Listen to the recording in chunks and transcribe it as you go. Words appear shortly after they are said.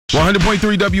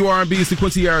100.3 WRB is the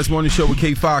Quincy Harris Morning Show with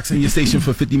K Foxx and your station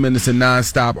for 50 minutes of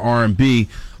non-stop R&B.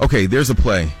 Okay, there's a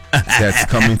play that's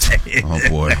coming to... Oh,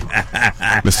 boy.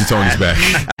 Mr. Tony's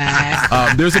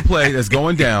back. There's a play that's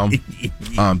going down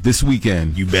this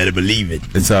weekend. You better believe it.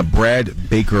 It's a Brad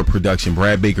Baker production.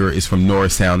 Brad Baker is from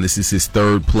Norristown. This is his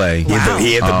third play. Wow.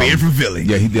 He has a beard from Philly.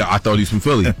 Yeah, I thought he was from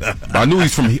Philly. I knew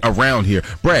he's from around here.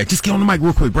 Brad, just get on the mic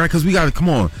real quick, Brad, because we got to... Come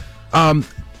on.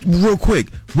 Real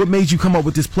quick, what made you come up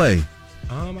with this play?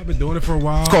 I've been doing it for a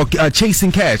while. It's called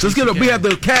Chasing Cash. Let's get up. We have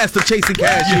the cast of Chasing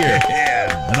Cash here.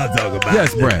 Yeah, I'm not talking about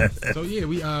yes, Brad. So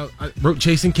yeah, I wrote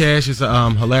Chasing Cash. It's a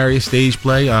hilarious stage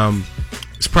play.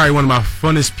 It's probably one of my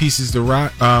funnest pieces to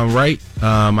write.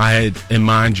 I had in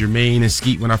mind Jermaine and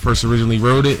Skeet when I first originally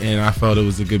wrote it, and I felt it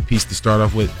was a good piece to start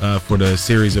off with for the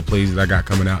series of plays that I got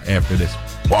coming out after this.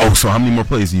 Whoa, so how many more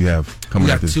plays do you have coming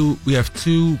after this? We have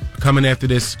two coming after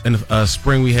this. In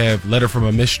spring, we have Letter from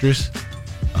a Mistress.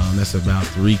 That's about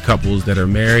 3 couples that are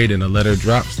married, and a letter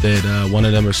drops that one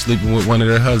of them are sleeping with one of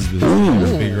their husbands.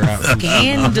 Figure out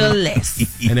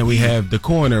Scandalous. And then we have The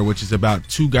Corner, which is about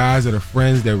 2 guys that are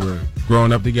friends that were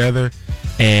growing up together,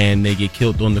 and they get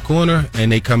killed on the corner,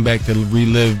 and they come back to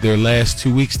relive their last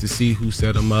 2 weeks to see who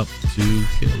set them up to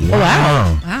kill them.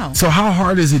 Wow. So how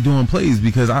hard is it doing plays?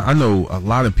 Because I know a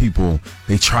lot of people,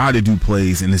 they try to do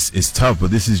plays, and it's tough,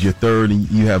 but this is your third, and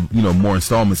you have more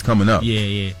installments coming up.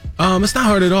 Yeah. It's not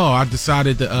hard at all. I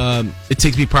decided to, it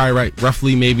takes me probably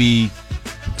roughly maybe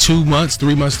 2 months,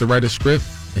 3 months to write a script,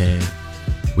 and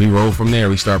we roll from there.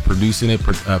 We start producing it,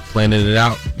 planning it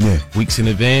out weeks in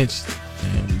advance,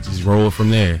 and we just roll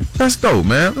from there. That's dope,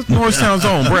 man. That's Norristown's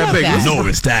own Brad Baker.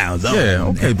 Norristown's own. Yeah,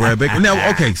 okay, Brad Baker. Now,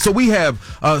 okay, so we have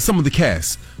some of the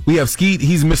cast. We have Skeet,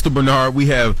 he's Mr. Bernard. We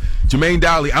have Jermaine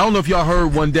Dolly. I don't know if y'all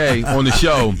heard one day on the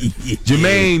show,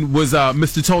 Jermaine was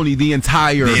Mr. Tony the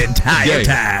entire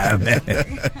time.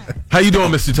 How you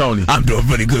doing, Mr. Tony? I'm doing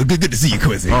pretty good. Good to see you,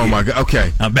 Quincy. Oh, my God.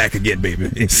 Okay. I'm back again,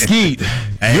 baby. Skeet,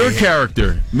 your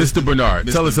character, Mr. Bernard.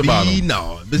 Tell us about him.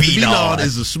 Mr. Bernard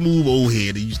is a smooth old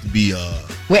head. He used to be...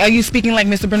 Wait, are you speaking like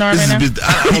Mr. Bernard right now? He's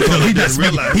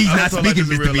not speaking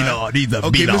Mr. Bernard. He's a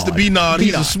okay, Bernard. Mr. Bernard,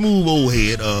 he's a smooth old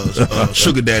head.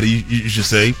 Sugar daddy, you should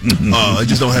say. He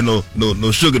just don't have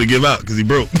no sugar to give out because he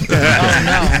broke. Oh,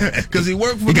 no. Because he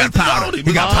worked for He got powder.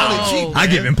 He got powder cheap. I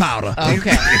give him powder.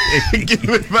 Okay.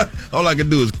 All I can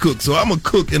do is cook. So I'm a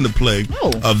cook in the play.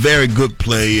 A very good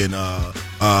play and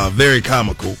very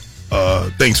comical.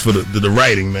 Thanks for the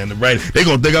writing, man. The writing. They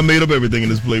gonna think I made up everything in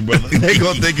this play, brother. They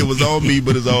gonna think it was all me,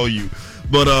 but it's all you.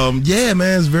 But yeah,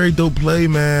 man, it's a very dope play,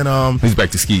 man. He's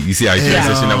back to Skeet. You see how he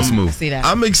transitioned? That was smooth. I see that.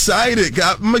 I'm excited.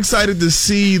 I'm excited to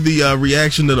see the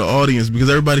reaction of the audience because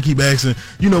everybody keep asking.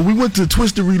 We went to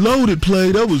Twisted Reloaded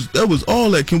play. That was all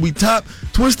that. Can we top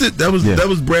Twisted? That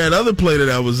was Brad's other play that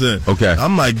I was in. Okay.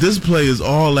 I'm like, this play is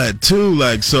all that too.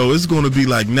 Like, so it's going to be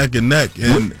like neck and neck.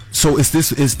 And so it's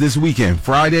this weekend,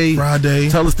 Friday.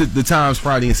 Tell us the times,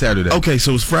 Friday and Saturday. Okay,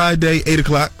 so it's Friday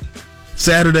 8:00.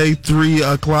 Saturday, 3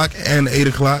 o'clock and 8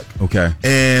 o'clock. Okay.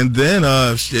 And then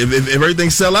if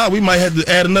everything sell out, we might have to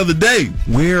add another day.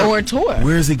 Or a tour.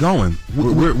 Where is it going?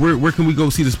 Where can we go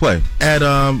see this play? At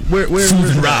where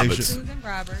Susan Roberts.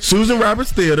 Susan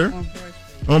Roberts Theater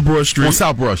on Broad Street. On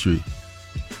South Broad Street.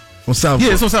 On South Broad.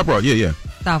 Yeah, it's on South Broad. Yeah.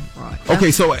 South Broad. Okay,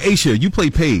 so Aisha, you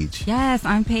play Paige. Yes,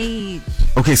 I'm Paige.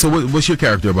 Okay, so what's your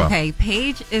character about? Okay,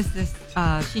 Paige is this.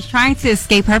 She's trying to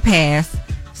escape her past.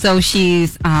 So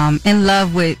she's in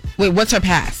love with... Wait, what's her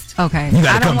past? Okay. You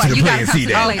gotta come to the play and see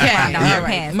that. Her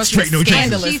past. Straight no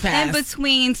chances. She's in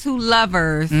between 2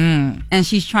 lovers, and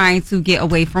she's trying to get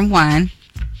away from one.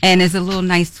 And there's a little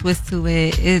nice twist to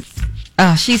it. It's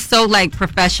she's so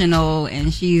professional,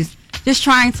 and she's just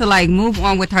trying to move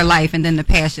on with her life, and then the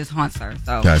past just haunts her.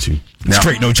 So got you. Now,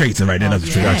 straight no chasing right there. That's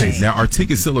straight no chasing. Now, are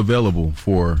tickets still available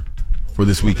for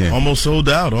this weekend? Almost sold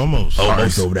out. Almost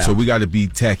sold out. So we got to be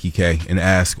tacky, K, and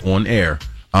ask on air.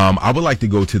 I would like to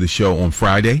go to the show on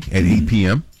Friday at 8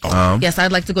 p.m. Yes,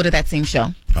 I'd like to go to that same show.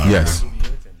 Yes.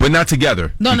 But not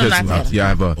together. No, not together. Yeah, I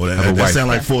have a wife. That sound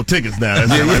like 4 tickets now. I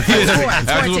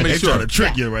just want to make sure. They trying to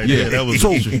trick you right there. That was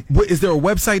so, is there a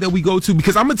website that we go to?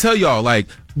 Because I'm going to tell y'all,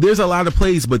 there's a lot of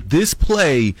plays, but this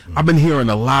play, I've been hearing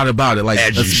a lot about it.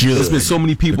 There's been so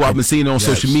many people I've been seeing on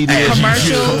social media.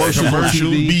 Commercials on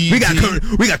TV.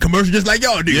 We got commercials just like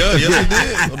y'all do. Yeah,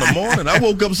 yes, we did. In the morning, I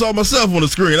woke up, saw myself on the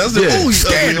screen. I said, "Oh, he's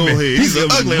ugly old head. He's an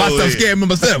ugly old head." Scared me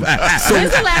myself.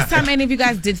 When's the last time any of you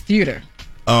guys did theater?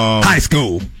 High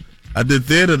school. I did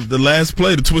theater the last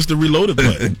play, the Twisted Reloaded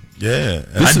play. Yeah.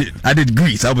 I did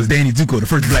Grease. I was Danny Zuko, the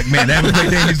first black man to ever play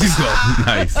Danny Zuko.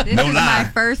 Nice. This is my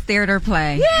first theater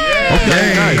play.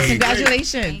 Okay, nice.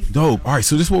 Congratulations. Dope. All right,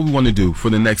 so this is what we want to do for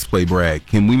the next play, Brad.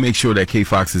 Can we make sure that K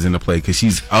Fox is in the play because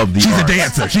she's of the She's arts. a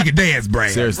dancer. She can dance,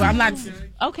 Brad. Seriously. Well, I'm not.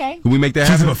 Okay. Can we make that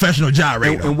She's a happen? professional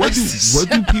gyrator. And what do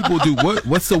people do?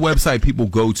 What's the website people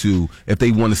go to if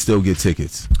they want to still get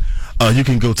tickets? You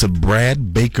can go to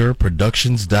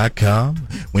bradbakerproductions.com.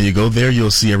 When you go there,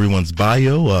 you'll see everyone's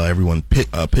bio, everyone's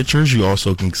pictures. You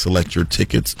also can select your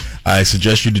tickets. I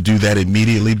suggest you to do that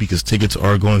immediately because tickets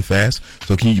are going fast.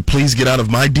 So can you please get out of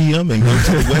my DM and go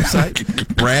to the website,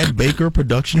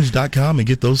 bradbakerproductions.com, and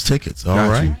get those tickets. All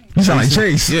right. You sound like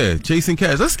Chase. Yeah, Chase and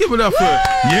Cash. Let's give it up for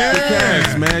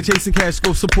Cash, man. Chase and Cash,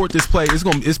 go support this play.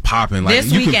 It's popping. Like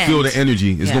This you weekend. can feel the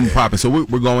energy. It's gonna be popping. So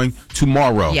we're going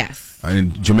tomorrow. Yes.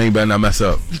 And Jermaine better not mess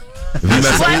up. If he mess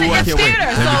up, Well, I it's can't wait.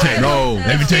 theater, so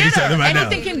Let me tell you something right now.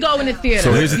 anything can go in the theater.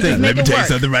 So here's the You thing. just Let make me it tell you work.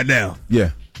 something right now.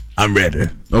 Yeah. I'm ready.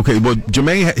 Okay. Well,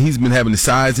 Jermaine, he's been having the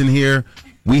sides in here.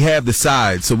 We have the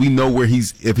sides, so we know where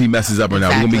if he messes up or not.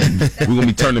 We're gonna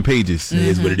be turning pages. It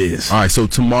is what it is. All right, so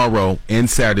tomorrow and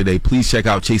Saturday, please check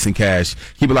out Chasing Cash.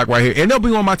 Keep it locked right here. And they'll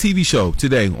be on my TV show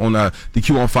today on the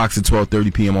Q on Fox at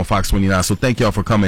 12:30 p.m. on Fox 29. So thank y'all for coming.